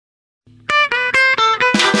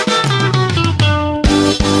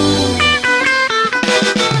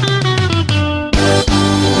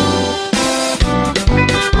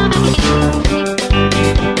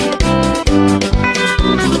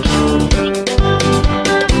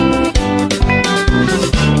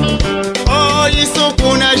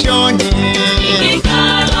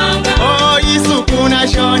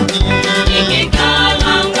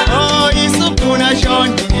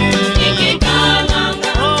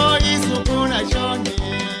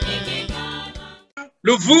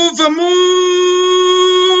Luvuvamu!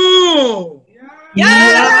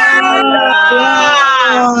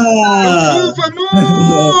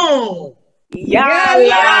 Luvuvamu!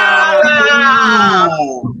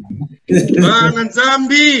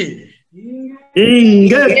 Bananzambi!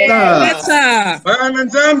 Ingeta!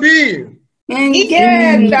 Bananzambi!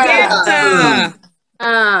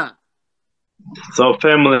 So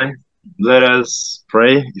family, let us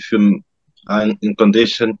pray. If you are in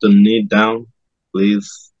condition to kneel down,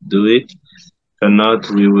 please do it. If not,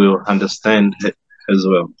 we will understand as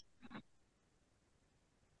well.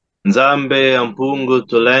 Nzambe, Ampungu,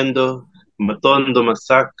 Tolendo, Matondo,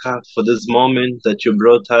 Masaka, for this moment that you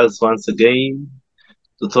brought us once again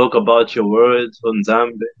to talk about your word on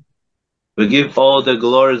Nzambe. We give all the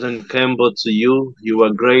glories and Kembo to you. You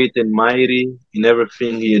are great and mighty in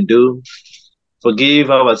everything you do. Forgive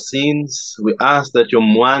our sins. We ask that your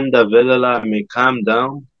Mwanda Velela may come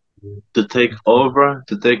down to take over,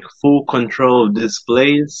 to take full control of this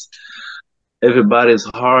place. Everybody's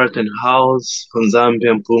heart and house from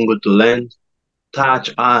Zambia and Pungu to land.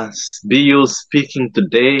 Touch us. Be you speaking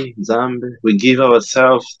today, Zambia. We give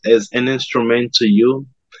ourselves as an instrument to you.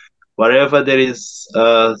 Wherever there is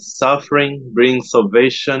suffering, bring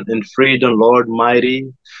salvation and freedom, Lord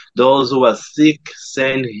mighty. Those who are sick,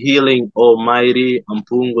 send healing, Almighty,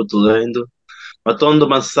 Ampungu Tulendo. Matondo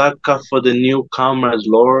Masaka for the newcomers,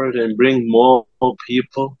 Lord, and bring more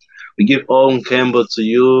people. We give all Nkembo to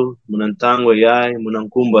you, Munantango Yai,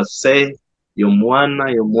 Munankumba Se, Yomwana,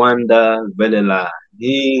 Yomwanda, Velela,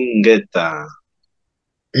 Ingeta.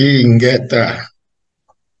 Ingeta.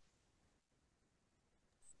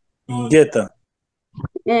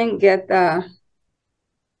 Ingeta.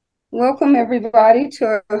 Welcome everybody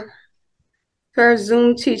to our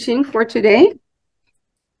Zoom teaching for today.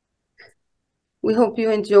 We hope you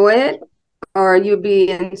enjoy it, or you'll be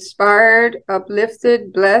inspired,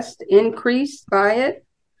 uplifted, blessed, increased by it.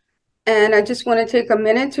 And I just want to take a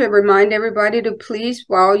minute to remind everybody to please,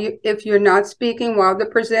 if you're not speaking while the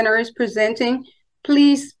presenter is presenting,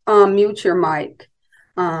 please mute your mic.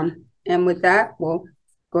 And with that, we'll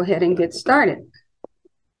go ahead and get started.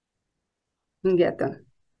 Ingeta.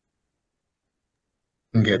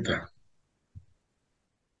 Ingeta.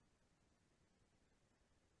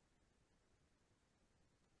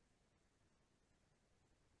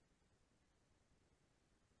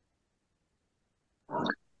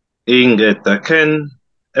 Can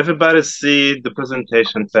everybody see the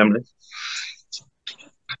presentation, family?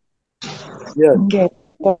 Yeah.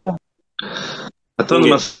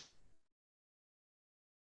 Autonomous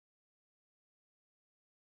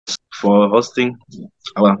for hosting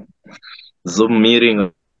our Zoom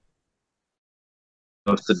meeting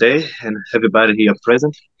of today, and everybody here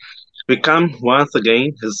present. We come once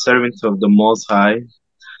again as servants of the Most High,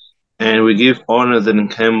 and we give honors and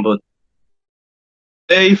Campbell.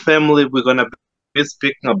 Today, family, we're gonna be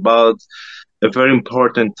speaking about a very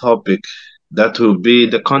important topic that will be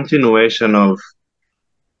the continuation of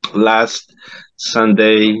last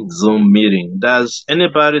Sunday Zoom meeting. Does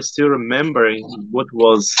anybody still remembering what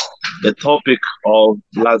was the topic of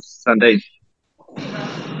last Sunday?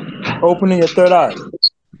 Opening your third eye.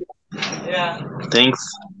 Yeah. Thanks.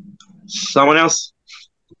 Someone else?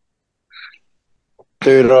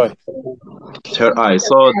 Third eye. Third eye.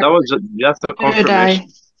 So that was just a confirmation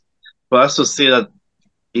for us to see that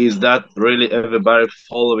is that really everybody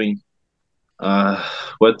following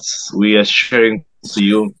what we are sharing to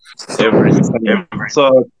you every Sunday.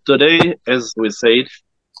 So today, as we said,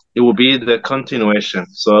 it will be the continuation.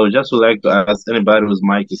 So I just would like to ask anybody whose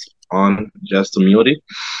mic is on just to mute it.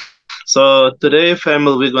 So today,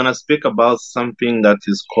 family, we're gonna speak about something that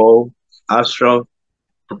is called astral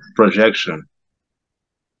projection.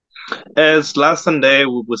 As last Sunday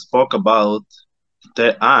we spoke about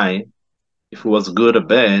the eye, if it was good or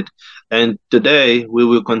bad, and today we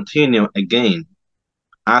will continue again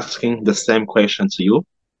asking the same question to you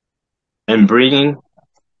and bringing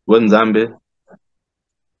Wenzambe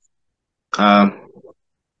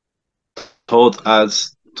told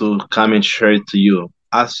us to come and share it to you.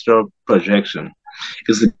 Astral projection.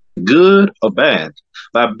 Is it good or bad?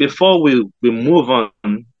 But before we move on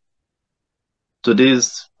to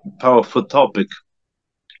this powerful topic,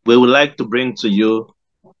 we would like to bring to you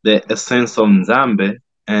the essence of Nzambe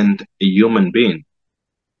and a human being.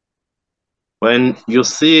 When you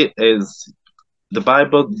see, as the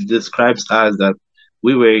Bible describes us, that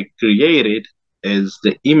we were created as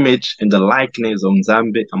the image and the likeness of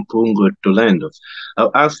Nzambe and Pungu Tulendo.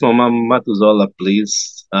 I'll ask Mama Matuzola,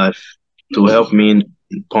 please, to help me in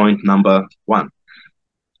point number 1.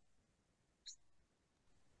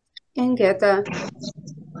 Ingeta.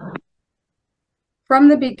 From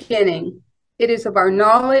the beginning, it is of our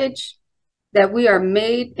knowledge that we are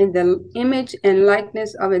made in the image and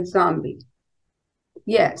likeness of a zombie.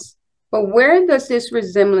 Yes, but where does this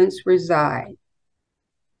resemblance reside?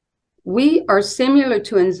 We are similar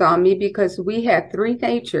to Nzambi because we have three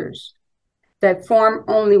natures that form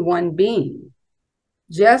only one being.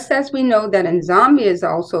 Just as we know that Nzambi is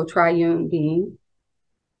also a triune being,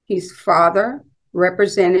 he's Father,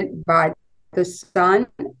 represented by the Son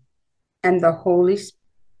and the Holy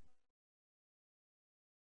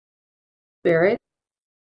Spirit,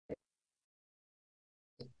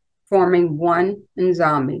 forming one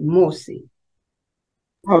Nzambi, Mosi.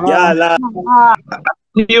 Yala.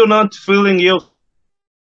 You're not feeling your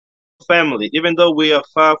family, even though we are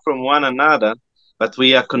far from one another, but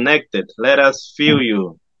we are connected. Let us feel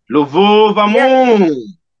you. Luvu vamu.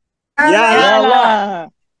 Yala.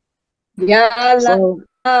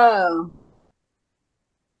 Yala.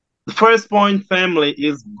 The first point, family,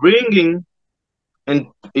 is bringing and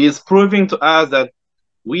is proving to us that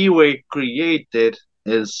we were created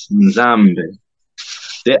as Nzambe.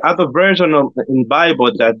 The other version of in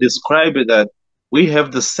Bible that describe it that we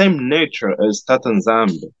have the same nature as Tata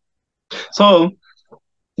Nzambe. So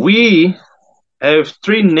we have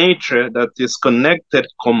three nature that is connected,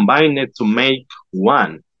 combined to make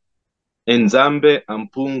one. Nzambe,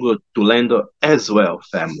 Ampungu, Tulendo as well,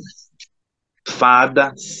 family.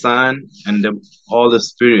 Father, Son, and the Holy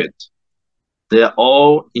Spirit. They're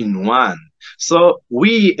all in one. So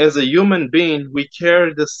we as a human being, we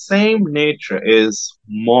carry the same nature as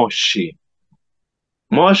Moshi.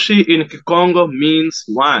 Moshi in Kikongo means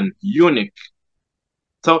one, unique.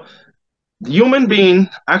 So the human being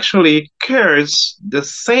actually carries the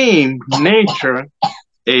same nature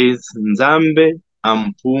as Nzambe,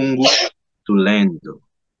 Ampungu, Tulendo.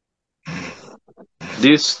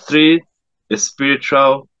 These three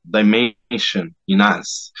spiritual dimension in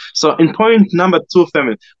us. So in point number 2,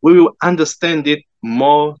 family, we will understand it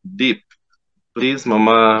more deep. Please,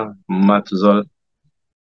 Mama Tuzol.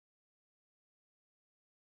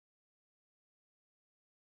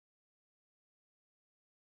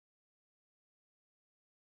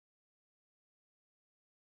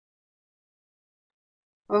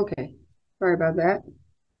 Okay, sorry about that.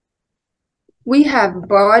 We have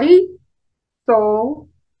body, soul,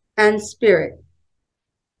 and spirit.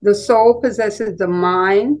 The soul possesses the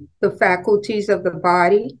mind, the faculties of the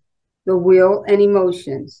body, the will, and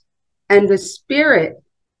emotions. And the spirit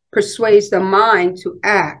persuades the mind to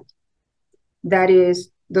act. That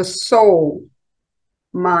is, the soul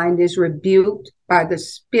mind is rebuked by the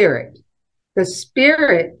spirit. The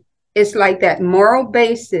spirit is like that moral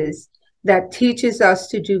basis that teaches us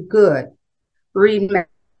to do good. Read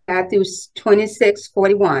Matthew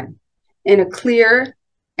 26:41. In a clear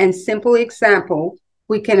and simple example,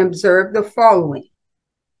 we can observe the following.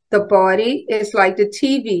 The body is like the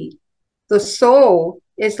TV. The soul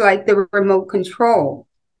is like the remote control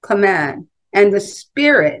command. And the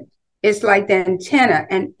spirit is like the antenna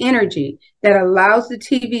and energy that allows the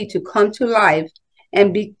TV to come to life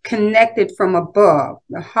and be connected from above,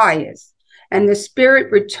 the highest. And the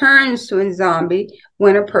spirit returns to Nzambi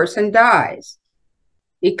when a person dies.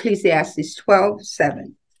 Ecclesiastes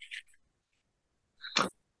 12:7.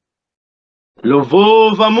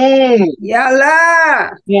 Luvu vamu.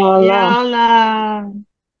 Yala. Yala.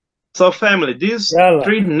 So family, these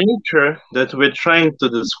three nature that we're trying to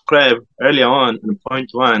describe earlier on in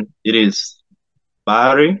point 1, it is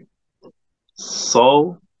body,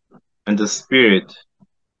 soul, and the spirit.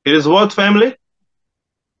 It is what, family?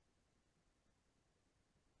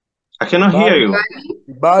 I cannot hear you.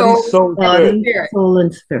 Body, soul, Body, soul,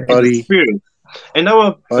 and spirit. Body, spirit. And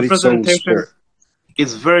our body, presentation soul,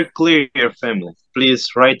 is very clear, family. Please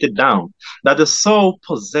write it down. That the soul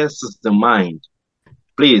possesses the mind.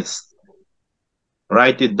 Please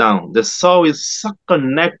write it down. The soul is so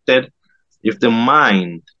connected with the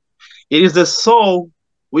mind. It is the soul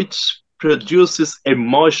which produces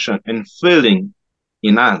emotion and feeling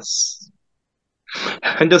in us.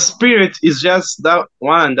 And the spirit is just that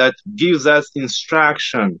one that gives us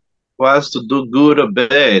instruction for us to do good or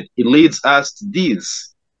bad. It leads us to this.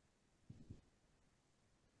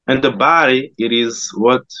 And the body, it is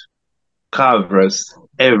what covers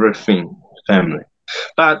everything, family.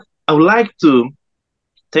 But I would like to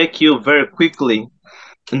take you very quickly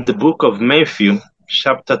in the book of Matthew,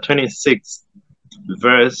 chapter 26,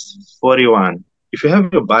 verse 41. If you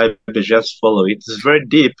have your Bible, just follow it. It's very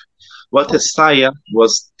deep what Isaiah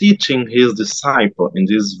was teaching his disciple in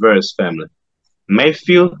this verse, family.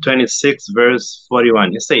 Matthew 26, verse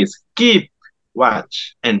 41. It says, keep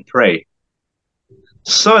watch and pray,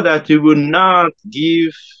 so that you will not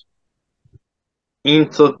give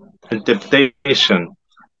into temptation.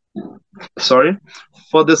 Sorry,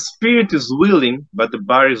 for the spirit is willing, but the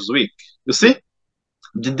body is weak. You see,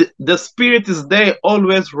 the spirit is there,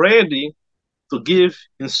 always ready to give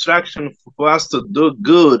instruction for us to do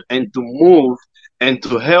good and to move and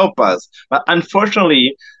to help us. But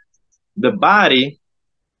unfortunately, the body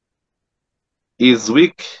is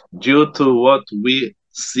weak due to what we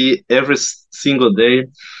see every single day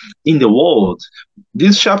in the world.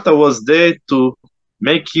 This chapter was there to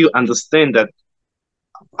make you understand that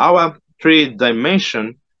our three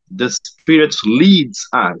dimension, the spirit leads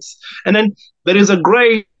us. And then there is a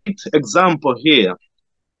great example here.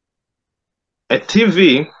 A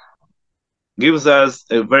TV gives us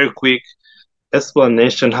a very quick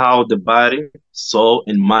explanation how the body, soul,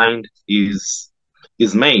 and mind is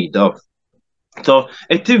made of. So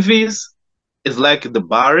a TV is like the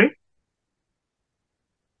body,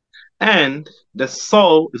 and the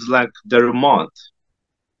soul is like the remote.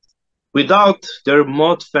 Without the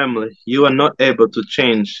remote family, you are not able to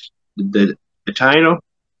change the channel,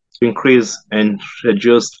 to increase and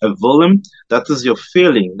reduce a volume. That is your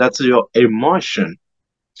feeling, that's your emotion.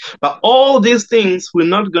 But all these things will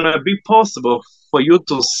not gonna be possible for you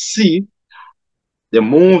to see the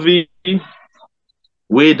movie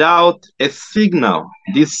without a signal.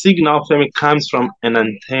 This signal family comes from an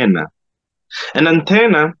antenna. An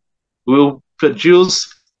antenna will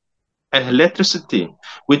produce electricity,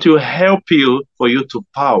 which will help you for you to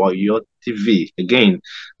power your TV. Again,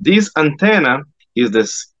 this antenna is the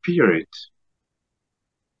spirit.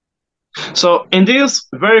 So in this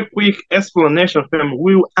very quick explanation,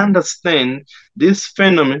 we will understand this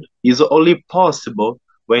phenomenon is only possible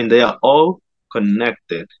when they are all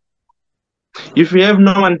connected. If you have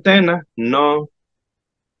no antenna, no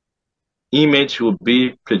image will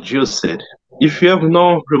be produced. If you have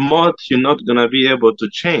no remote, you're not gonna be able to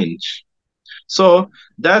change. So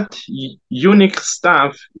that unique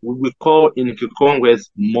stuff we call in Kikongo as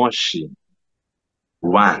moshi.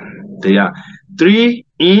 One. They are 3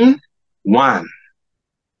 in 1.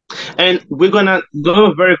 And we're gonna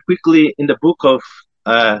go very quickly in the book of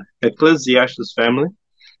Ecclesiastes family,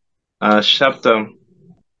 chapter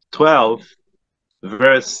 12,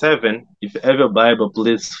 verse 7. If you have a Bible,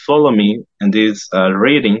 please follow me in this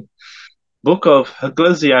reading. Book of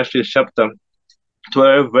Ecclesiastes, chapter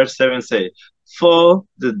 12, verse 7 says, "For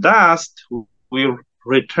the dust will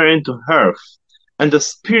return to earth, and the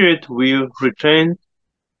spirit will return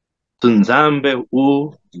to Nzambe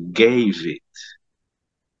who gave it."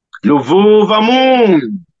 Luvuva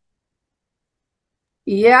Moon!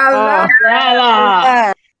 Yalla.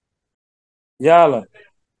 Yalla. Yalla.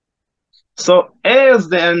 So as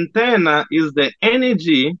the antenna is the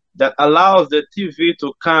energy that allows the TV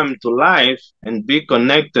to come to life and be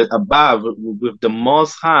connected above with the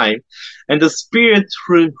Most High, and the spirit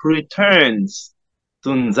returns to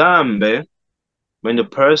Nzambe when the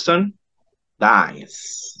person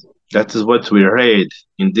dies. That is what we read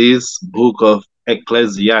in this book of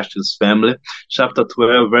Ecclesiastes family, chapter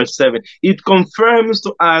 12, verse 7. It confirms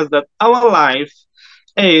to us that our life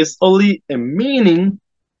is only a meaning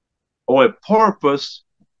or a purpose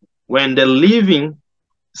when the living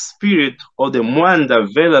spirit or the Mwanda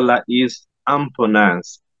Velala is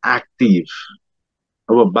amponas, active.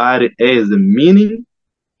 Our body is a meaning,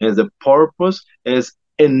 as a purpose, as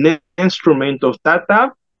an instrument of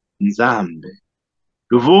Tata Nzambe.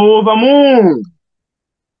 Luvuva Moon!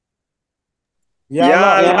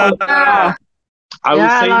 Yalla. I will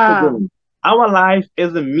say it again. Our life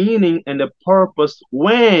is a meaning and a purpose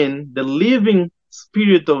when the living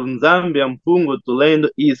spirit of Nzambe Mpungu Tulendo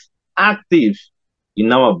is active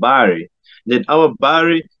in our body. Then our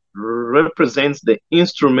body represents the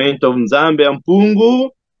instrument of Nzambe Mpungu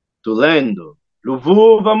Tulendo.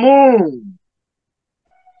 Luvuva Moon!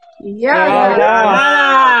 Yalla.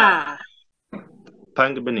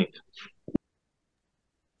 Thank you, Benik.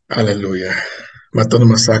 Hallelujah. Matono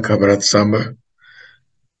Masaka, Bharat Samba.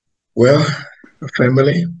 Well,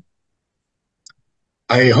 family,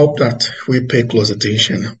 I hope that we pay close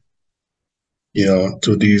attention,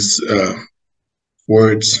 to these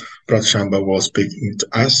words Brother Shamba was speaking to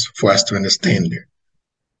us for us to understand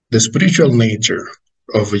the spiritual nature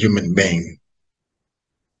of a human being.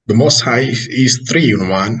 The Most High is 3 in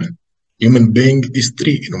 1. Human being is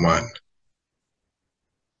 3 in 1.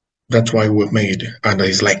 That's why we're made under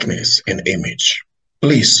his likeness and image.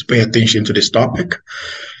 Please pay attention to this topic.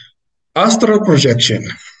 Astral projection.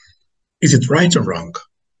 Is it right or wrong?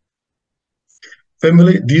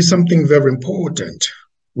 Family, this is something very important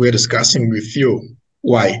we're discussing with you.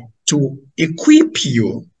 Why? To equip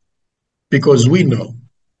you, because we know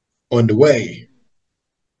on the way,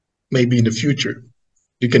 maybe in the future,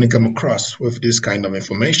 you can come across with this kind of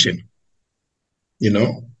information, you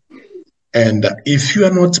know. And if you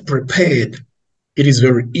are not prepared, it is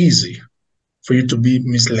very easy for you to be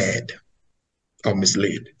misled or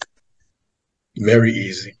misled. Very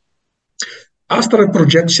easy. Astral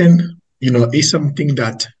projection, is something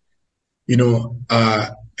that,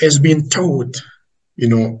 has been taught,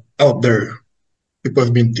 out there. People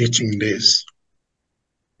have been teaching this,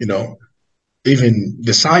 even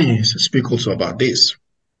the science speak also about this.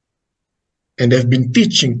 And they've been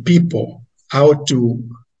teaching people how to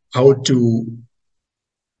how to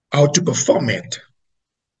how to perform it,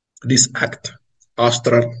 this act,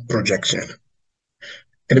 astral projection.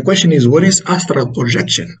 And the question is, what is astral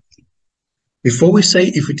projection? Before we say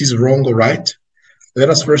if it is wrong or right, let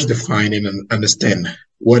us first define and understand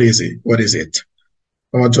what is it. What is it?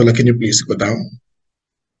 Mama Jola, can you please go down?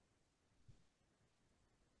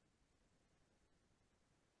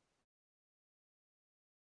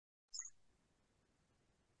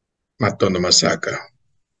 Matondo Masaka.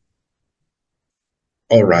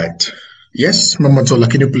 All right. Yes, Mama Jola,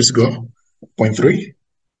 can you please go? Point 3,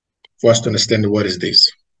 for us to understand what is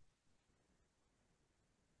this.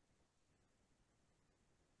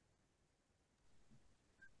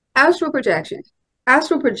 Astral projection.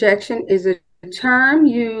 Astral projection is a term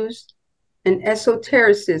used in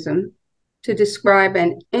esotericism to describe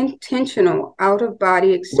an intentional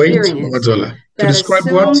out-of-body experience. Wait, Mama Jola. To that describe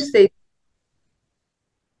what?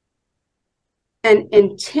 An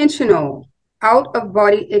intentional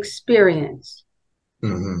out-of-body experience.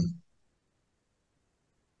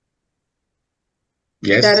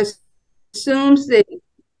 Yes. That assumes the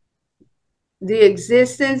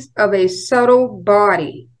existence of a subtle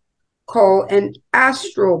body called an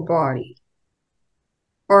astral body,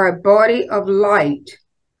 or a body of light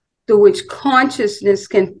through which consciousness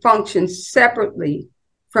can function separately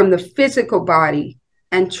from the physical body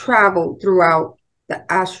and travel throughout the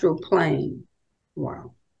astral plane.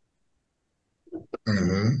 Wow.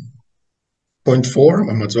 Point 4,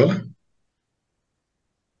 Mama Jola.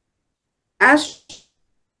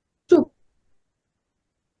 Astral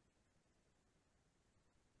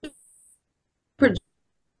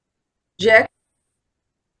projection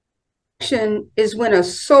is when a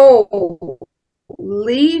soul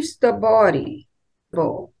leaves the body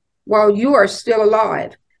while you are still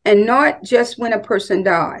alive, and not just when a person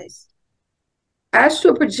dies.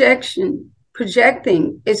 Astral projecting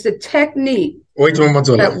is the technique. Wait, Mama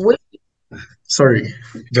Jola. Sorry,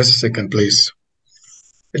 just a second, please.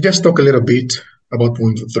 Let's just talk a little bit about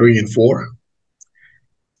point 3 and 4.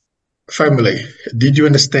 Family, did you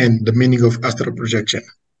understand the meaning of astral projection?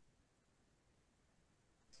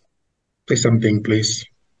 Say something, please.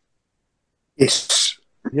 Yes.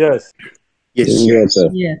 Yes. Yes.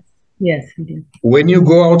 Yes. Yes, we do. When you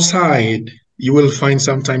go outside, you will find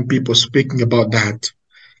sometimes people speaking about that.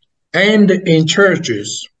 And in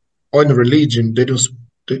churches or in religion, they don't,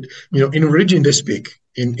 in religion they speak.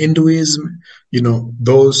 In Hinduism,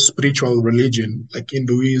 those spiritual religion, like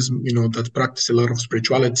Hinduism, that practice a lot of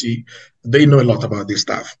spirituality, they know a lot about this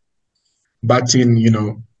stuff. But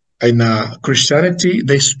in Christianity,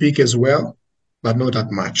 they speak as well, but not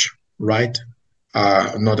that much, right?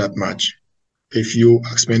 Not that much. If you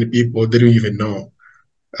ask many people, they don't even know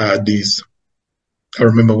these. I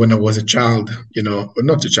remember when I was a child,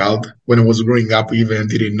 not a child, when I was growing up, even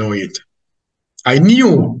didn't know it. I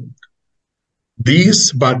knew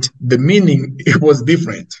this, but the meaning, it was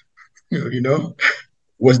different,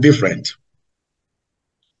 was different.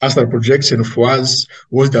 Astral projection was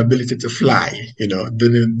the ability to fly,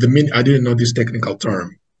 the mean, I didn't know this technical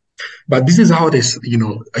term. But this is how this,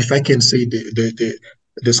 if I can say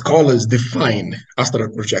the scholars define astral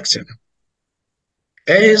projection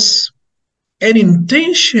as an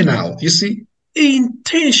intentional,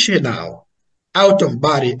 intentional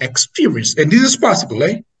out-of-body experience. And this is possible,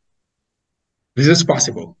 eh? This is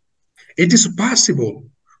possible. It is possible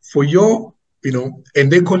for your,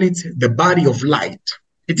 and they call it the body of light.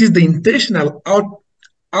 It is the intentional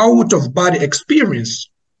out-of-body experience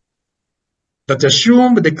that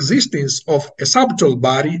assume the existence of a subtle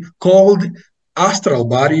body called astral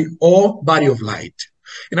body or body of light.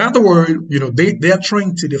 In other words, they are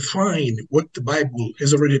trying to define what the Bible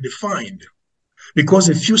has already defined. Because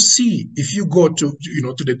if you go to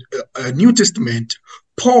the New Testament,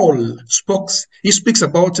 Paul speaks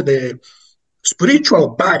about the spiritual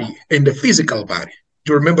body and the physical body.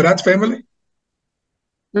 Do you remember that, family?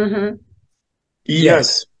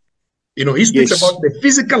 Yes. He speaks about the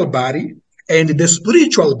physical body and the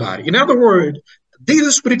spiritual body. In other words,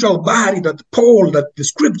 this spiritual body that the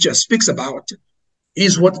scripture speaks about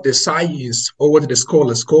is what the science or what the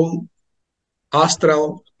scholars call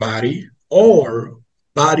astral body or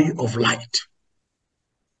body of light.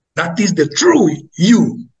 That is the true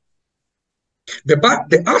you.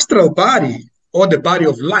 The astral body or the body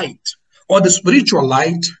of light or the spiritual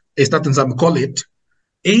light, as some call it,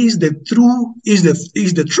 is the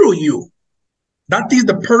true you. That is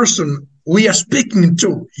the person we are speaking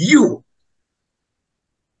to. You.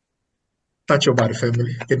 Touch your body,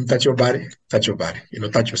 family. Can you touch your body? Touch your body.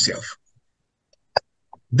 Touch yourself.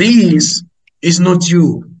 This is not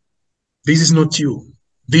you. This is not you.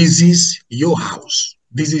 This is your house.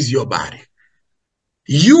 This is your body.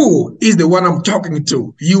 You is the one I'm talking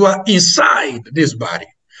to. You are inside this body.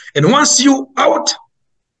 And once you out,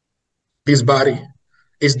 this body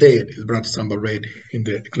is dead, as Brother Samba read in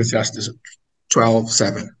the Ecclesiastes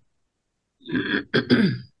 12:7.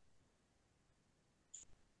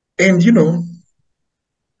 And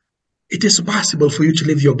it is possible for you to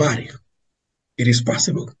leave your body. It is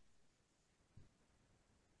possible.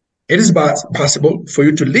 It is possible for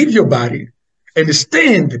you to leave your body and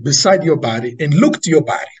stand beside your body and look to your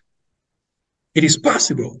body. It is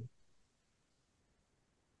possible.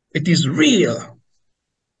 It is real.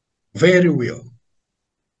 Very real.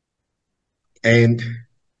 And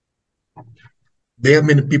there are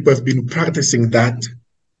many people have been practicing that,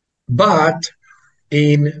 but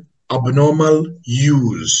in abnormal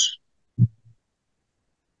use.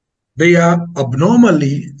 They are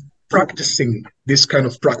abnormally practicing this kind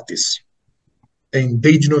of practice, and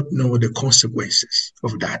they do not know the consequences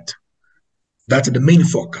of that. That's the main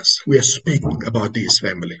focus. We are speaking about this,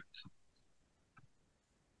 family.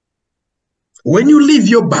 When you leave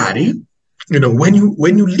your body, when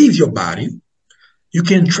you leave your body, you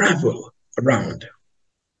can travel around.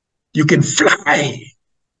 You can fly,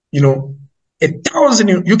 you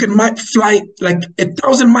can fly like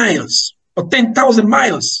 1,000 miles or 10,000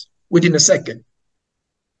 miles within a second.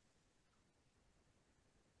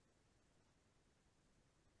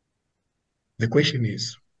 The question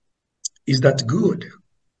is that good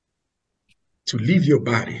to leave your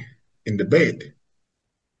body in the bed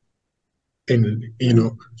and,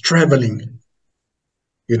 traveling,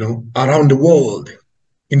 around the world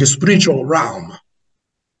in the spiritual realm?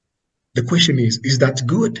 The question is that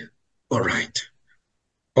good or right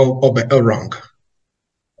or wrong?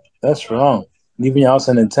 That's wrong. Leaving your house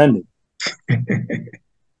unattended.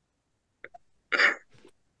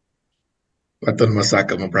 Baton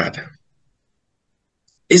Masaka, my brother.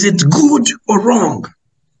 Is it good or wrong?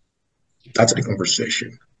 That's the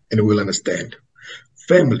conversation, and we'll understand.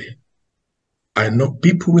 Family, I know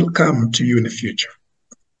people will come to you in the future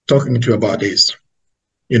talking to you about this.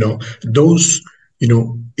 Those,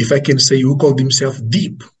 if I can say, who call themselves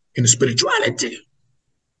deep in spirituality.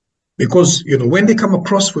 Because, when they come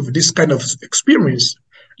across with this kind of experience,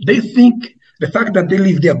 they think the fact that they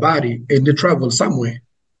leave their body and they travel somewhere,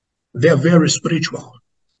 they are very spiritual,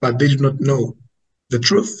 but they do not know the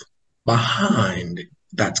truth behind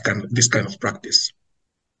this kind of practice.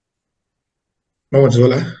 Mama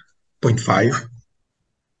Zola, point 5.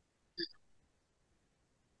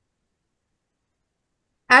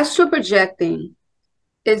 Astral projecting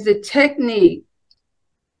is the technique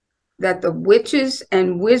that the witches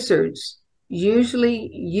and wizards usually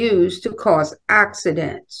use to cause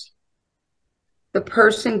accidents. The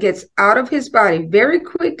person gets out of his body very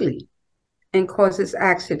quickly and causes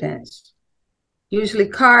accidents, usually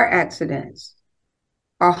car accidents,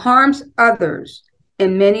 or harms others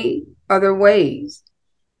in many other ways,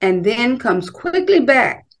 and then comes quickly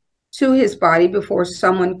back to his body before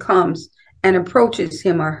someone comes and approaches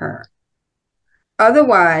him or her.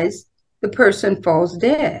 Otherwise, the person falls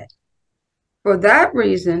dead. For that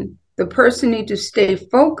reason, the person needs to stay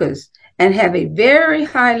focused and have a very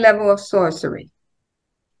high level of sorcery.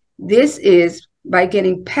 This is by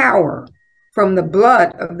getting power from the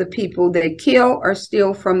blood of the people they kill or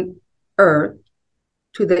steal from earth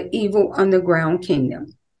to the evil underground kingdom.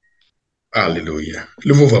 Hallelujah.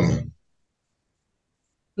 Lumuvamo.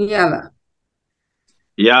 Yala.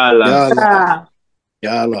 Yala.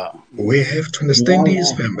 Yala. We have to understand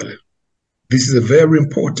this, family. This is a very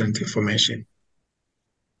important information.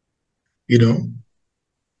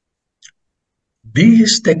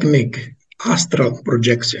 This technique, astral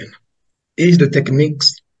projection, is the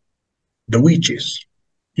techniques the witches,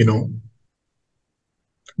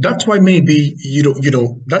 That's why maybe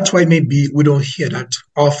that's why maybe we don't hear that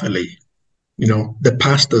oftenly, the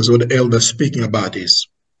pastors or the elders speaking about this.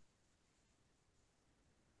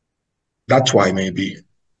 That's why maybe.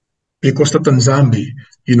 Because Tatan Zambi,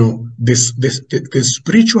 the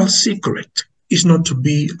spiritual secret is not to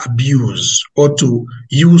be abused or to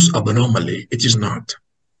use abnormally. It is not.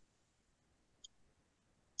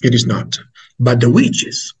 It is not. But the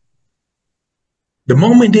witches, the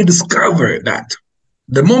moment they discover that,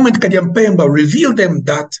 the moment Kadiampemba revealed them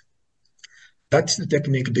that, that's the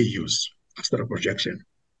technique they use, astral projection.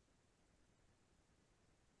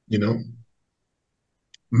 You know,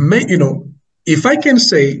 if I can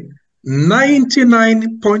say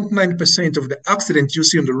 99.9% of the accidents you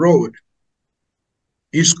see on the road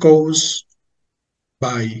is caused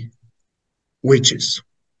by witches,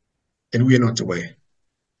 and we are not aware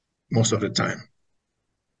most of the time.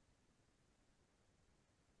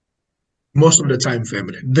 Most of the time,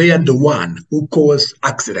 family, they are the one who cause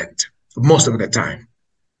accident most of the time,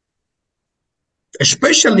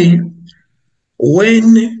 especially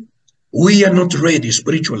when we are not ready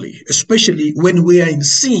spiritually, especially when we are in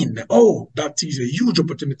sin. Oh, that is a huge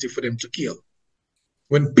opportunity for them to kill.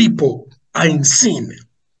 When people are in sin.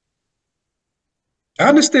 I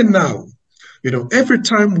understand now, every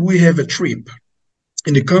time we have a trip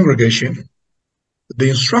in the congregation, the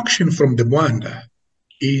instruction from the Wanda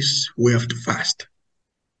is we have to fast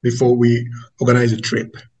before we organize a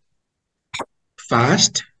trip.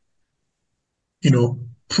 Fast,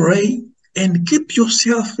 pray and keep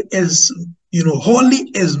yourself as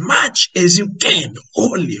holy as much as you can.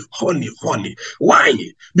 Holy, holy, holy. Why?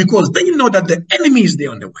 Because they know that the enemy is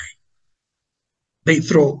there on the way. They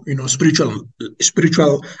throw spiritual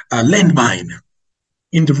landmine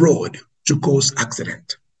in the road to cause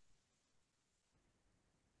accident.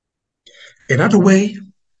 Another way,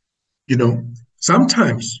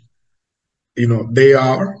 sometimes they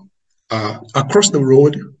are across the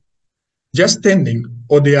road just standing,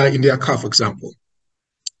 or they are in their car, for example.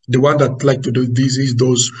 The one that like to do this is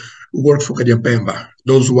those who work for Kadiampemba,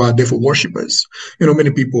 those who are there for worshippers.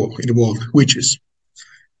 Many people in the world, witches.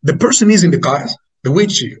 The person is in the car, the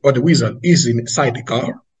witch or the wizard is inside the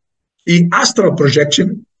car. In astral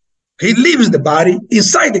projection, he leaves the body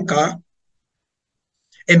inside the car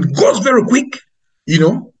and goes very quick,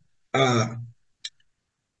 how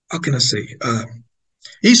can I say?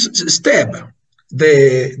 He stab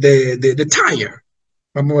the tire.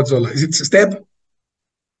 Is it stab?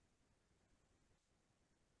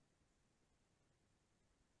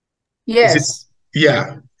 Yes.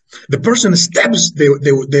 Yeah. The person stabs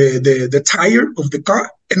the tire of the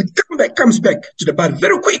car and comes back to the body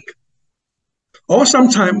very quick. Or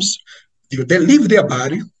sometimes they leave their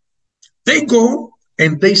body, they go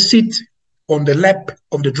and they sit on the lap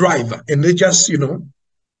of the driver and they just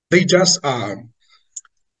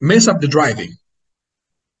mess up the driving.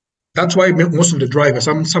 That's why most of the drivers,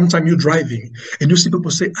 sometimes you're driving and you see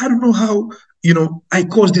people say, I don't know how, I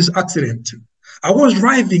caused this accident. I was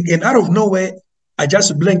driving and out of nowhere, I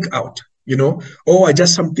just blink out, or I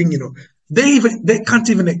just something, they can't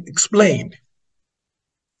even explain.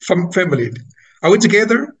 Family, are we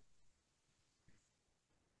together?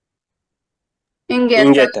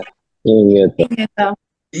 Ingeta.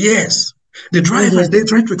 Yes. The drivers, they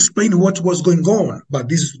try to explain what was going on, but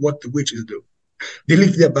this is what the witches do. They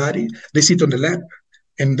leave their body, they sit on the lap,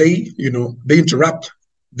 and they interrupt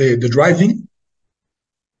the driving.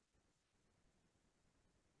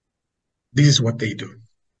 This is what they do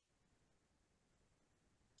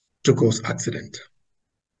to cause accident.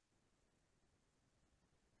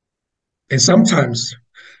 And sometimes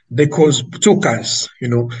they cause two kinds,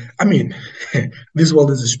 I mean, this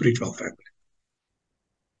world is a spiritual family.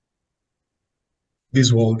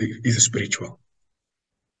 This world is spiritual.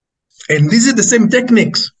 And these are the same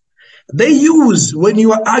techniques they use when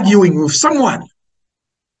you are arguing with someone.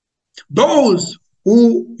 Those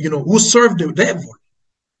who serve the devil,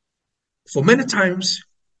 for many times,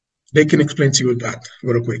 they can explain to you that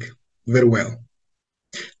very quick, very well.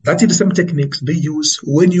 That is the same techniques they use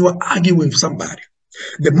when you are arguing with somebody.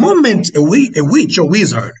 The moment a witch or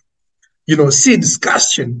wizard, see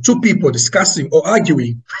discussion, two people discussing or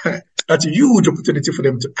arguing, that's a huge opportunity for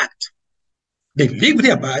them to act. They leave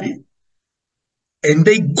their body and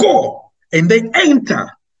they go and they enter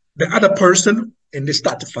the other person and they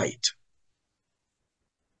start to fight.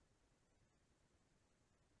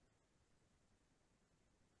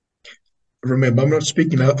 Remember, I'm not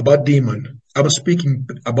speaking about demon. I'm speaking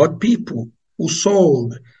about people who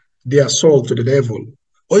sold their soul to the devil,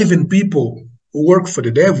 or even people who work for the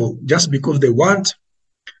devil just because they want,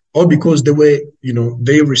 or because they were,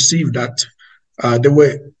 they received that,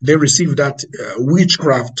 they received that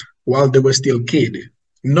witchcraft while they were still kid,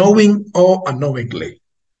 knowing or unknowingly.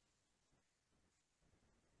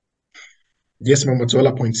 Yes, Mama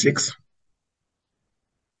Tola, point 6.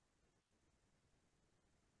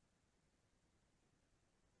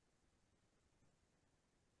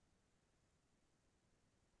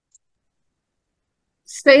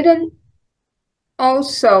 Satan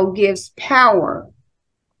also gives power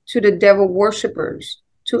to the devil worshippers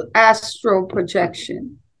to astral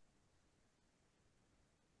projection.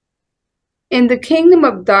 In the kingdom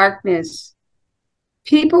of darkness,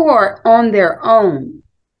 people are on their own.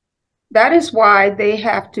 That is why they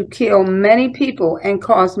have to kill many people and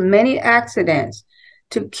cause many accidents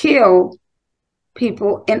to kill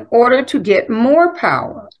people in order to get more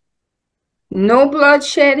power. No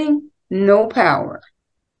bloodshedding, no power.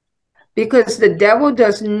 Because the devil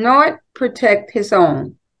does not protect his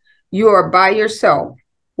own. You are by yourself.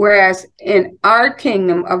 Whereas in our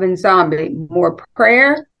kingdom of Nzambi, more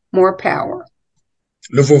prayer, more power.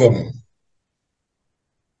 Luvuvamo.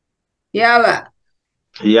 Yala.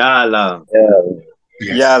 Yala.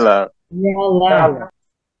 Yes. Yala. Yalla.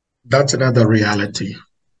 That's another reality,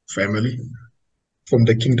 family, from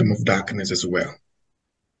the kingdom of darkness as well.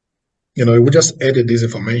 You know, we just added this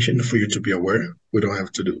information for you to be aware. We don't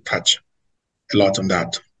have to touch a lot on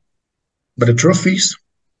that. But the truth is,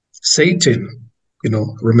 Satan, you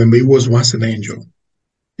know, remember, he was once an angel.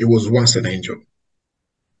 He was once an angel.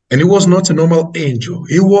 And he was not a normal angel.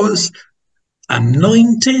 He was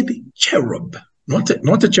anointed cherub. Not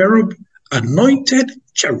a cherub, anointed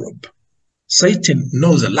cherub. Satan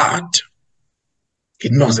knows a lot. He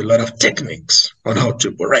knows a lot of techniques on how to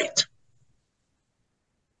operate.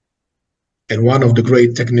 And one of the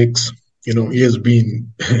great techniques, you know, he has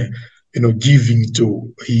been, you know, giving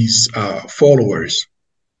to his followers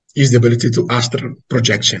is the ability to astral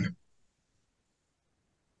projection.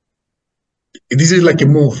 This is like a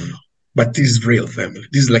move, but this is real, family.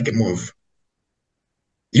 This is like a move.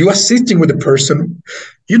 You are sitting with a person,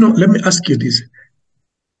 you know, let me ask you this.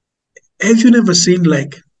 Have you never seen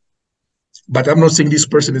like, but I'm not saying this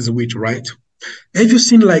person is a witch, right? Have you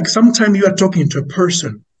seen like, sometimes you are talking to a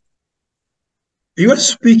person, you are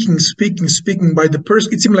speaking by the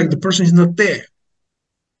person, it seems like the person is not there.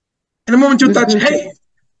 And the moment you touch, hey,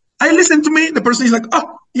 I listen to me, the person is like,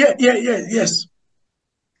 oh, yeah, yes.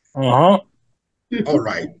 Uh-huh. All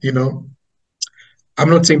right, you know, I'm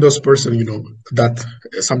not saying those person, you know, that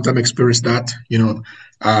sometimes experience that, you know,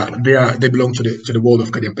 they belong to the world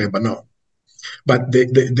of Kadiampe, but no. But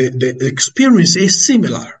the experience is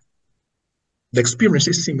similar. The experience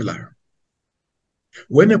is similar.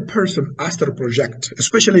 When a person astral project,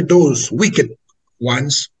 especially those wicked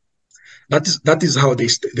ones, that is how they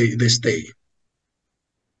stay.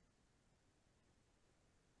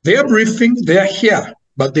 They are breathing, they are here,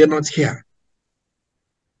 but they're not here.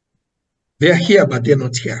 They are here, but they're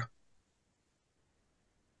not here.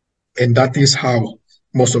 And that is how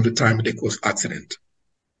most of the time they cause accident.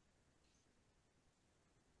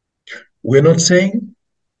 We're not saying,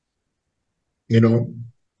 you know,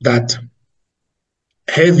 that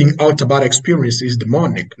having out-of-body experience is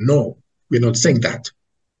demonic. No, we're not saying that.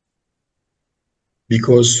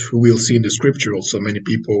 Because we'll see in the scripture also many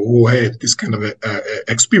people who have this kind of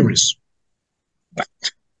experience. But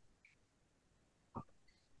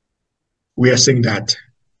we are saying that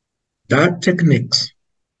techniques,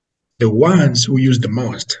 the ones who use the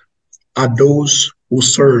most, are those who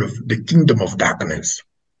serve the kingdom of darkness.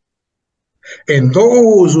 And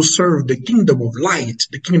those who serve the kingdom of light,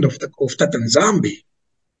 the kingdom of Tatanzambi,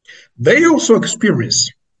 they also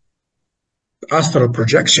experience astral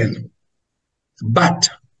projection, but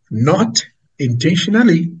not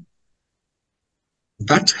intentionally.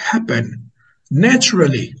 That happen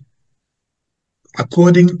naturally,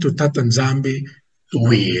 according to Tatanzambi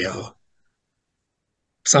will.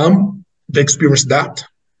 Some, they experience that,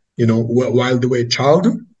 you know, while they were a child.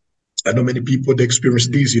 I know many people, they experience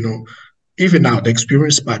this, you know, even now they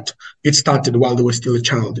experience, but it started while they were still a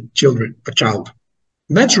child.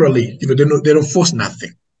 Naturally, you know, they don't force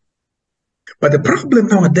nothing. But the problem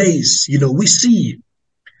nowadays, you know, we see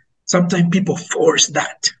sometimes people force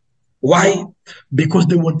that. Why? Because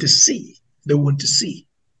they want to see. They want to see.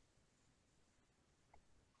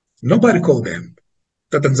 Nobody called them.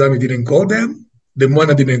 Tatanzami didn't call them. The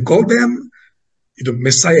Mwana didn't call them. The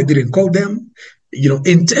Messiah didn't call them. You know,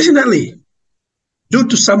 intentionally, due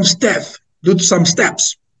to some steps,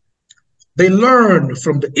 they learn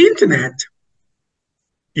from the internet.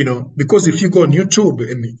 You know, because if you go on YouTube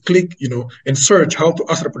and click, you know, and search how to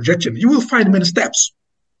astral projection, you will find many steps.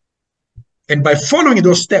 And by following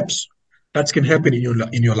those steps, that can happen in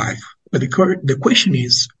your life. But the question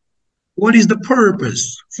is, what is the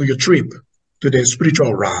purpose for your trip to the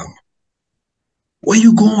spiritual realm? Where are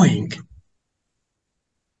you going?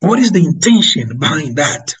 What is the intention behind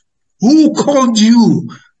that? Who called you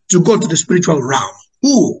to go to the spiritual realm?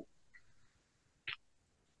 Who?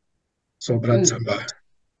 So Brad Samba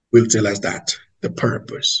will tell us that, the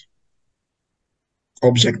purpose.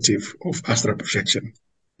 objective of astral projection?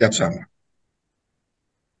 Yep, Sam.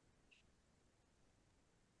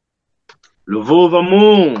 Luvuva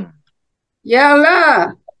Moon.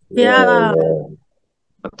 Yalla. Yala.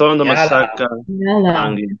 Matondo Yala. Masaka Yala.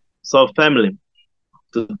 Angi. So family,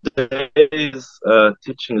 today's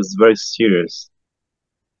teaching is very serious.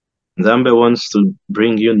 Nzambe wants to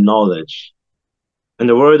bring you knowledge. And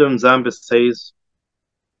the word of Nzambe says,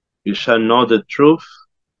 you shall know the truth,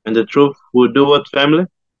 and the truth will do what, family?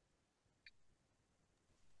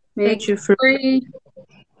 Make Set you you free. free.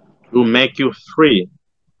 Will make you free.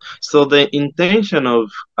 So the intention of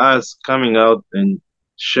us coming out and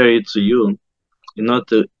share it to you is not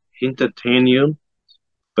to entertain you,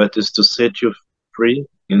 but is to set you free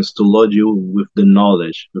and is to load you with the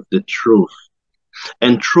knowledge, with the truth.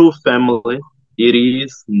 And true family, it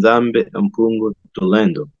is Nzambe Mpungu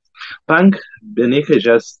Tulendo. Punk Benika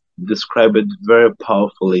just described it very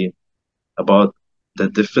powerfully about the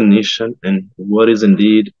definition and what is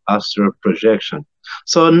indeed astral projection.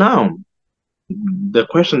 So now, the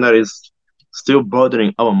question that is still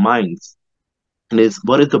bothering our minds is,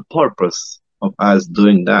 what is the purpose of us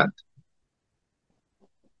doing that?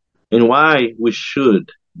 And why we should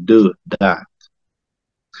do that?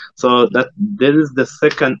 So that this is the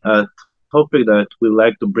second topic that we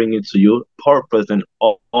like to bring it to you: purpose and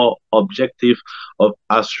all objective of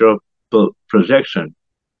astral projection.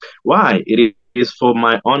 Why? It is for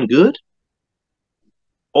my own good,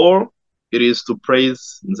 or it is to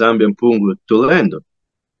praise Nzambe Mpungu Tulendo.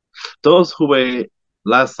 Those who were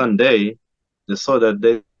last Sunday, they saw that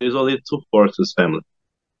there is only two forces, family: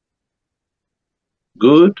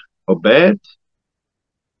 good or bad,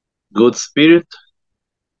 good spirit,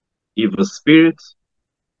 evil spirit,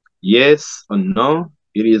 yes or no,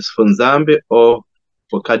 it is for Nzambe or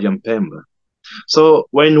for Kajampemba. So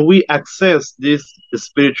when we access this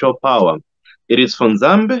spiritual power, it is for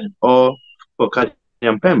Nzambe or for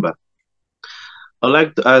Kajampemba. I'd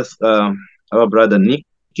like to ask our brother Nikki,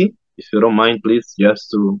 if you don't mind, please,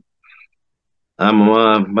 just to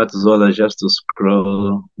Matuzola, just to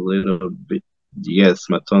scroll a little bit. Yes,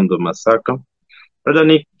 Matondo Masaka. Brother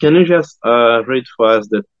Nick, can you just read for us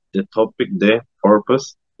the topic there,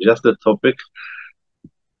 purpose, just the topic?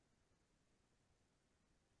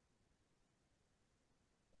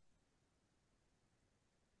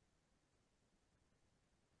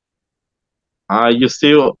 Are you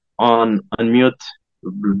still on mute,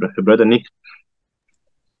 Brother Nick?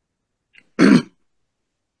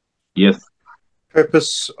 Yes.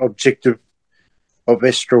 Purpose, objective of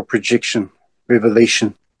astral projection,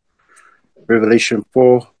 Revelation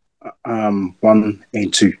 4, 1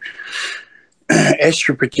 and 2.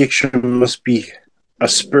 Astral projection must be a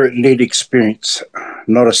spirit-led experience,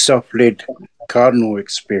 not a self-led cardinal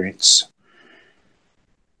experience.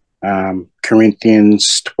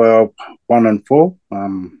 Corinthians 12, 1 and 4.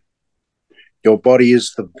 Your body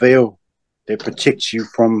is the veil that protects you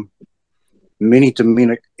from many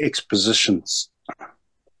demonic expositions.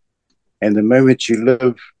 And the moment you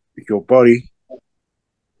live your body,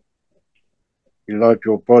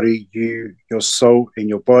 your soul and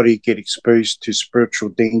your body get exposed to spiritual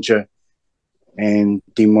danger and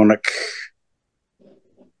demonic.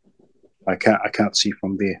 I can't see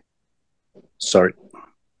from there. Sorry.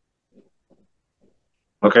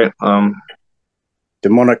 Okay.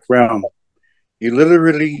 Demonic realm. You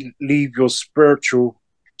literally leave your spiritual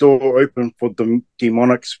door open for the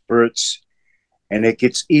demonic spirits, and it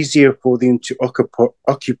gets easier for them to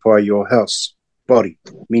occupy your house, body,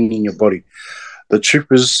 meaning your body. The truth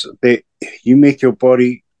is that you make your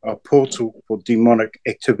body a portal for demonic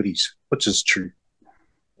activities, which is true.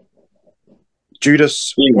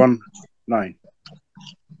 Judas 1:9.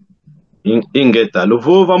 Ingeta,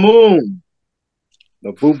 Luvuva Moon.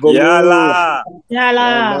 Yala.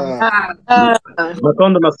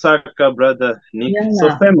 Makonda Masaka, Brother Nick. So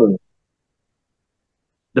family,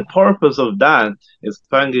 the purpose of that is,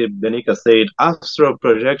 Pangi Benika said, astral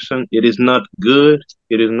projection, it is not good,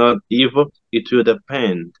 it is not evil, it will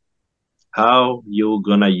depend how you're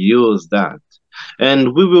gonna use that.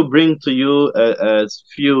 And we will bring to you a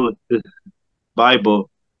few Bible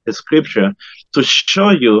scripture to show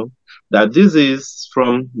you that this is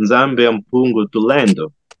from Nzambe Mpungu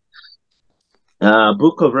Tulendo.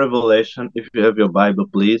 Book of Revelation, if you have your Bible,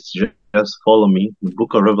 please just follow me. The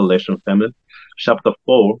Book of Revelation, family, chapter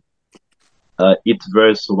 4, it's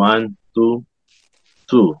verse 1 to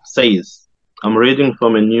 2, says, I'm reading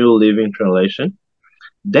from a New Living Translation.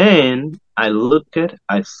 Then I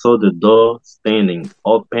saw the door standing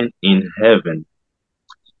open in heaven,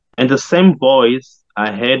 and the same voice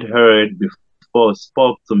I had heard before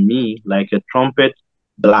spoke to me like a trumpet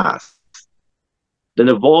blast. Then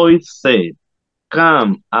a voice said,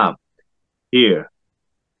 "Come up here,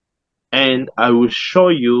 and I will show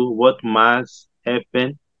you what must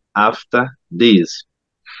happen after this."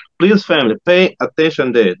 Please, family, pay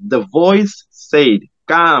attention there. The voice said,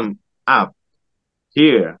 "Come up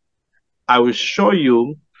here. I will show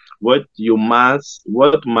you what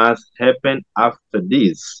must happen after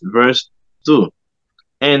this." Verse 2.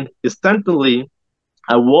 And instantly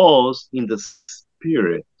I was in the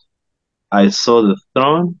spirit. I saw the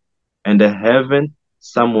throne and the heaven,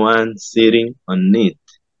 someone sitting on it.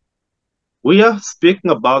 We are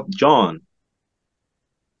speaking about John.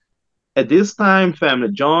 At this time,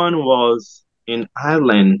 family, John was in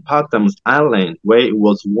Patmos Island, where he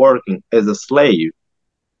was working as a slave.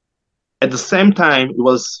 At the same time, he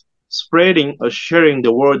was spreading or sharing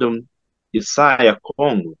the word of Isaiah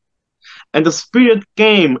Congo. And the Spirit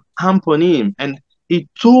came upon him, and he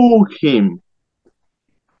took him.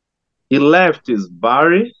 He left his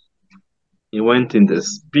body, he went in the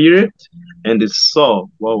Spirit, and he saw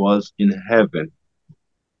what was in heaven.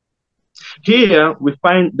 Here we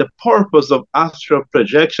find the purpose of astral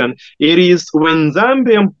projection. It is when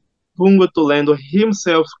Nzambe Mpungu Tulendo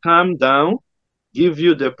himself come down, give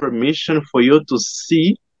you the permission for you to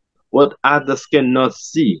see what others cannot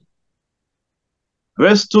see.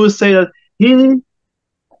 Verse 2 says that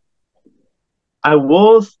I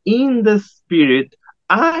was in the spirit,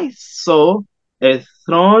 I saw a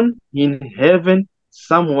throne in heaven,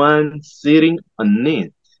 someone sitting on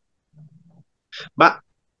it. But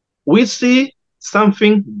we see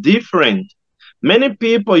something different. Many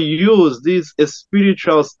people use this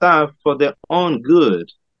spiritual stuff for their own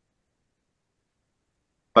good.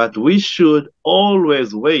 But we should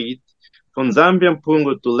always wait for Nzambe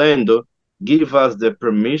Mpungu Tulendo give us the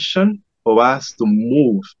permission for us to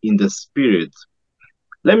move in the spirit.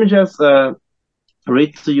 Let me just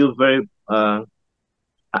read to you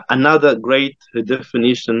another great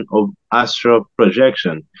definition of astral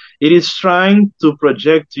projection. It is trying to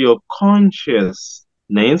project your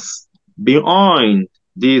consciousness beyond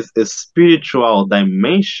this spiritual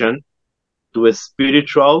dimension to a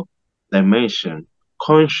spiritual dimension.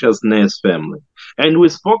 Consciousness, family. And we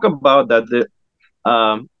spoke about that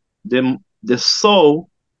the soul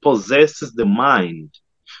possesses the mind.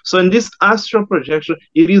 So in this astral projection,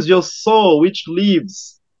 it is your soul which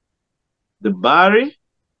leaves the body.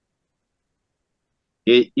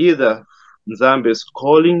 Either Nzambe is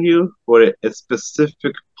calling you for a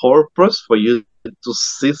specific purpose, for you to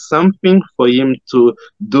see something, for him to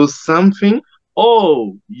do something,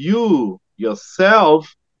 or you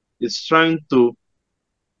yourself is trying to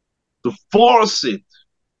force it.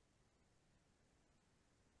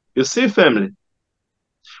 You see, family,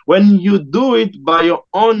 when you do it by your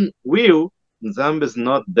own will, Nzambe is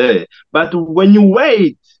not there. But when you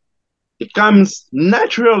wait, it comes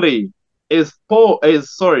naturally.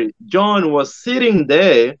 John was sitting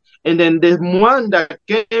there, and then the one that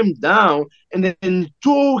came down and then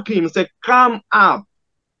took him, said, "Come up."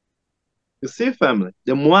 You see, family,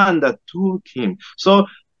 the one that took him. So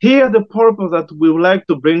here the purpose that we would like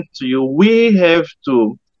to bring to you, we have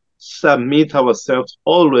to submit ourselves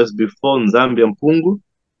always before Nzambe Mpungu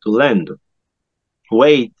Tulendo.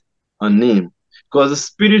 Wait on him. Because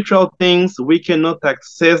spiritual things, we cannot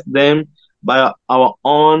access them by our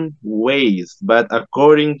own ways, but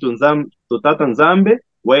according to Tata Nzambe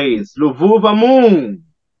ways. Luvuva Moon.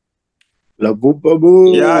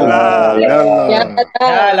 Yala.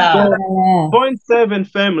 Point 7,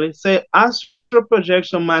 family, say astral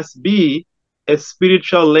projection must be a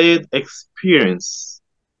spiritual-led experience.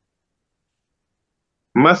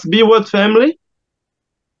 Must be what, family?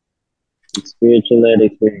 Spiritual-led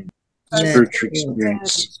experience. Spiritual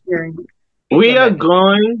experience. We are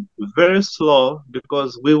going very slow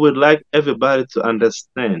because we would like everybody to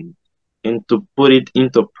understand and to put it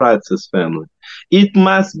into practice, family. It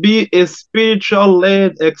must be a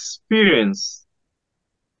spiritual-led experience,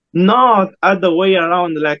 not other way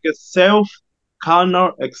around like a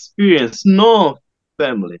self-carnal experience. No,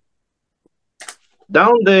 family.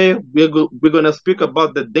 Down there, we're going to speak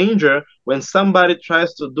about the danger when somebody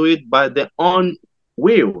tries to do it by their own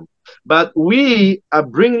will. But we are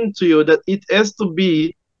bringing to you that it has to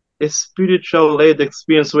be a spiritual-led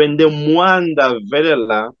experience when the Mwanda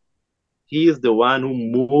Velela, he is the one who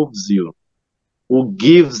moves you, who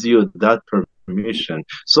gives you that permission.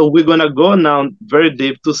 So we're going to go now very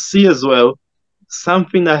deep to see as well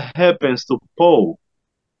something that happens to Paul.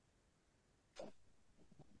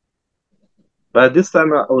 But this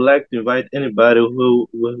time I would like to invite anybody who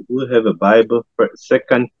have a Bible for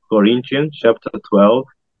 2 Corinthians chapter 12.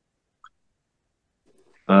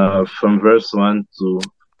 From verse 1 to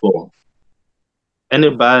 4.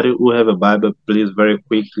 Anybody who have a Bible, please, very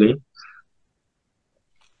quickly.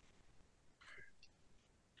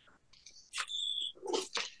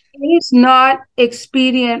 It is not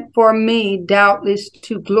expedient for me, doubtless,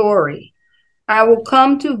 to glory. I will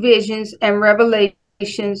come to visions and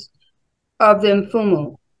revelations of the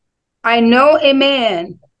Mfumu. I know a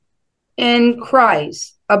man in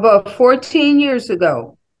Christ above 14 years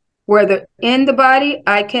ago, whether in the body,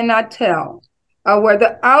 I cannot tell, or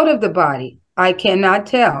whether out of the body, I cannot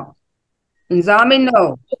tell. Nzami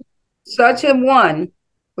knows, such a one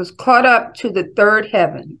was caught up to the third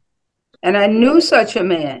heaven. And I knew such a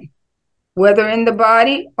man, whether in the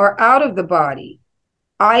body or out of the body,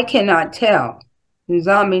 I cannot tell.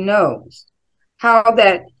 Nzami knows how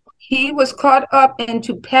that he was caught up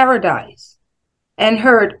into paradise and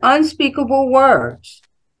heard unspeakable words,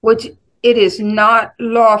 which it is not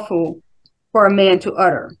lawful for a man to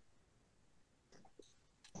utter.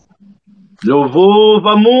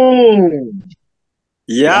 Vamos!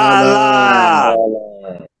 Yala!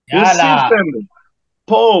 You see, family,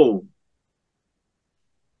 Paul,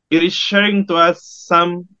 it is sharing to us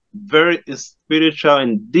some very spiritual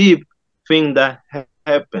and deep thing that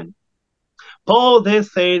happened. Paul, they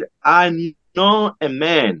said, I know a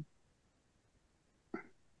man.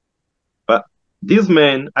 But this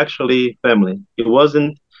man, actually, family, it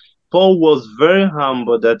wasn't, Paul was very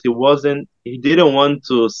humble that he didn't want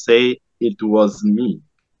to say it was me.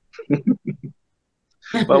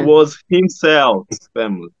 But was himself,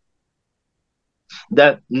 family.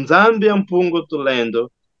 That Nzambi Mpungu Tulendo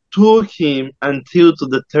took him until to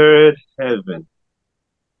the third heaven.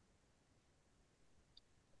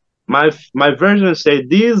 My version said,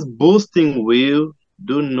 this boasting will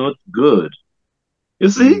do not good. You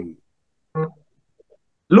see?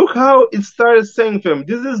 Look how it started saying to him,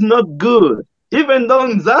 this is not good. Even though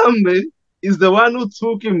Nzambi is the one who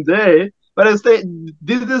took him there, but I say,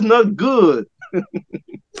 this is not good.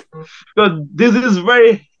 Because this is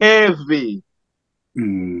very heavy.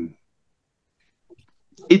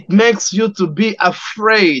 It makes you to be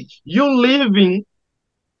afraid. You living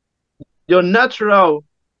your natural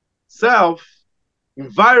self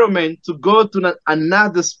environment to go to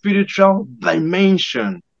another spiritual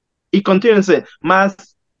dimension. He continues to say,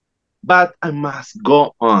 but I must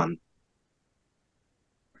go on.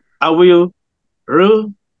 I will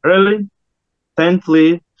really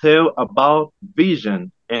gently tell about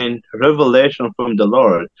vision and revelation from the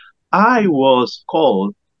Lord. I was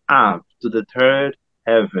called up to the third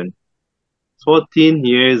heaven 14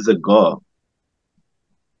 years ago.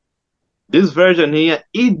 This version here,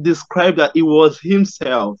 it described that it was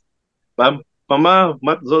himself. But Mama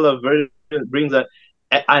Matzola version brings that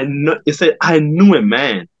I know. It said I knew a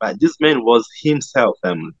man, but this man was himself,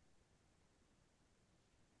 family.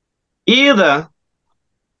 Either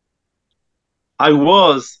I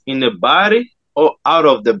was in the body or out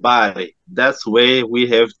of the body. That's where we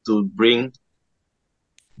have to bring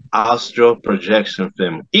astral projection,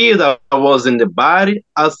 family. Either I was in the body,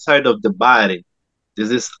 outside of the body. This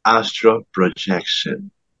is astral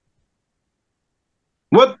projection.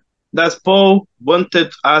 What does Paul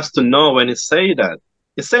wanted us to know when he said that?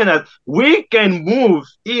 He's saying that we can move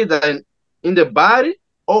either in the body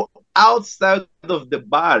or outside of the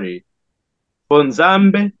body. For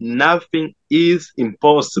Nzambe, nothing is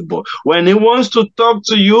impossible. When he wants to talk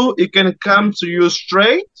to you, he can come to you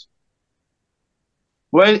straight.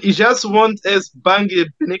 When he just wants, as Bangi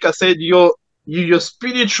Benika said, you're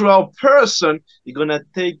spiritual person, you're gonna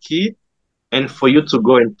take it and for you to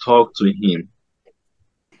go and talk to him.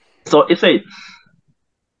 So it said,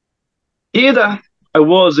 either I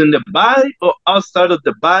was in the body or outside of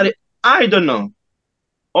the body, I don't know.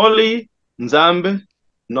 Only Nzambe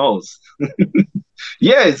knows.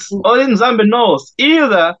 Yes, only Nzambe knows.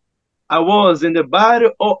 Either I was in the body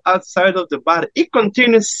or outside of the body. He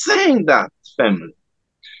continues saying that, family.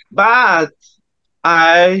 But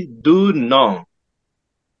I do know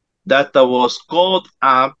that I was called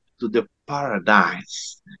up to the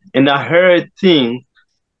paradise. And I heard things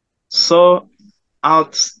so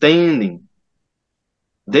outstanding.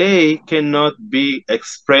 They cannot be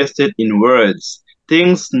expressed in words.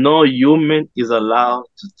 Things no human is allowed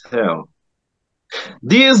to tell.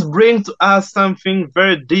 This brings to us something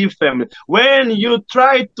very deep, family. When you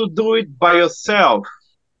try to do it by yourself,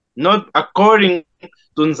 not according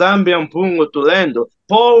to Nzambe Mpungu Tulendo,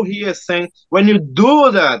 Paul here is saying, when you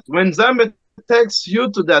do that, when Nzambe takes you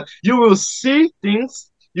to that, you will see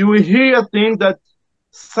things, you will hear things that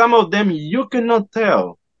some of them you cannot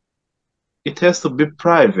tell. It has to be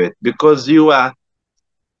private because you are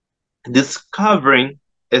discovering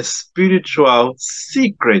a spiritual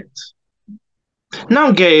secret.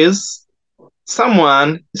 Now, guys,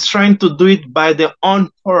 someone is trying to do it by their own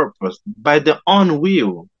purpose, by their own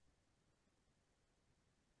will.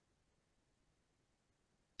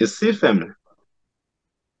 You see, family?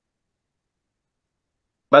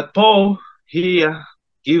 But Paul here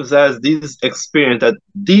gives us this experience that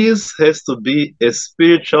this has to be a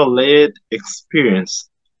spiritual-led experience,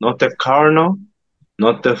 not a carnal,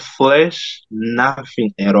 not a flesh,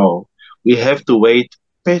 nothing at all. We have to wait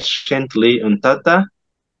patiently on Tata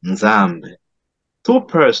Nzambe. Two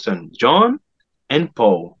persons, John and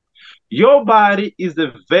Paul. Your body is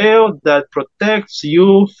a veil that protects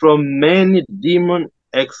you from many demon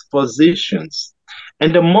expositions.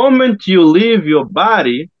 And the moment you leave your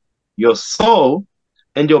body, your soul,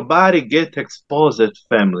 and your body get exposed,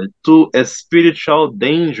 family, to a spiritual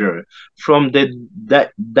danger from the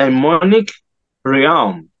demonic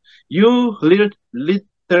realm, you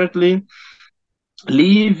literally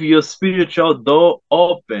leave your spiritual door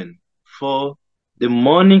open for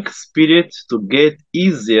demonic spirits to get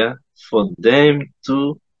easier for them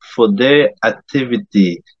for their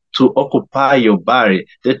activity to occupy your body.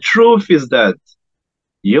 The truth is that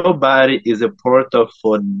your body is a portal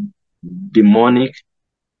for demonic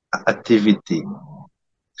activity.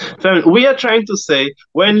 We are trying to say,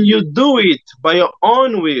 when you do it by your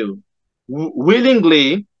own will,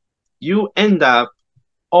 willingly, you end up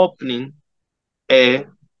opening a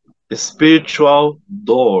spiritual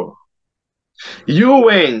door.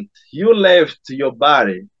 You left your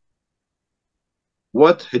body.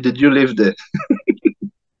 What did you leave there?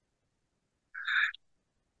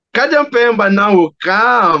 Kajampemba now will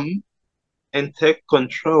come and take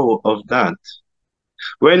control of that.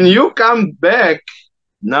 When you come back,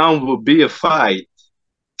 now will be a fight.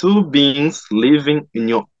 Two beings living in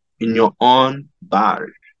your own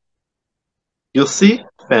body. You see,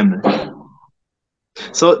 family?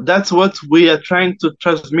 So that's what we are trying to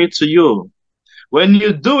transmit to you. When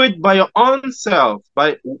you do it by your own self,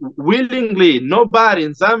 by willingly, nobody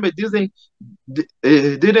in Zambia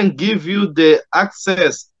didn't give you the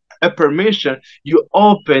access, a permission, you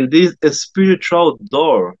open this spiritual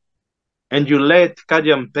door and you let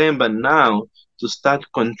Kajampemba now to start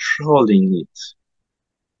controlling it.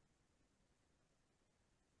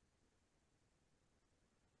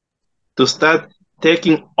 To start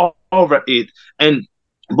taking over it. And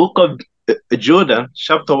book of Judah,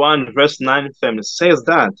 chapter 1, verse 9, family, says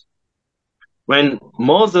that when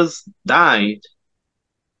Moses died,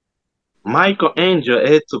 Michael angel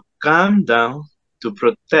had to come down to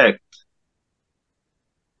protect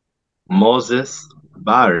Moses'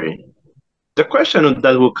 body. The question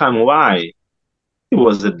that will come, why? He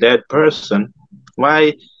was a dead person.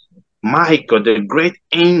 Why Michael, the great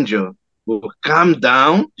angel, will come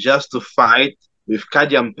down just to fight with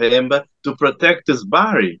Kajampemba to protect his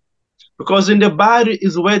body? Because in the body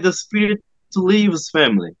is where the spirit lives,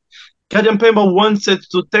 family. Kajampemba wanted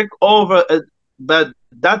to take over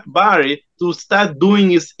that body to start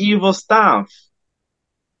doing his evil stuff.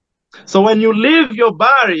 So when you leave your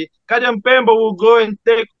body, Kajampemba will go and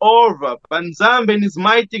take over. But Nzambe in his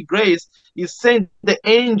mighty grace, he sent the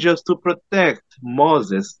angels to protect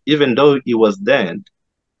Moses, even though he was dead.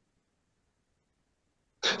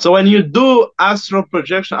 So when you do astral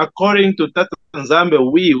projection according to Tata Nzambe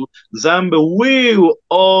will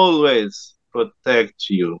always protect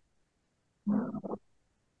you.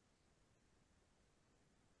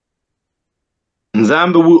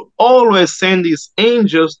 Nzambe will always send his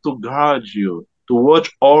angels to guard you, to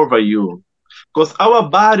watch over you. Because our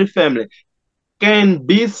body, family, can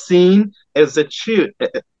be seen as a shield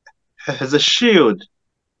that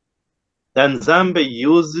Nzambe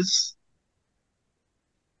uses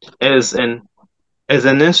as an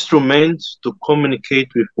instrument to communicate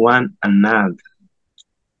with one another.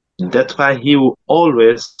 That's why he will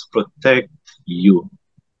always protect you.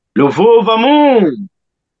 Louvou vamos!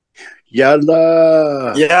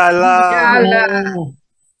 Yalla! Yalla.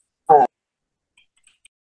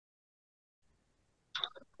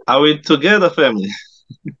 Are we together, family?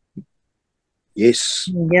 Yes.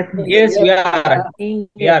 Yes, we are.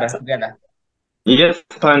 We are together. Yes,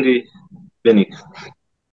 Pangi, Benik.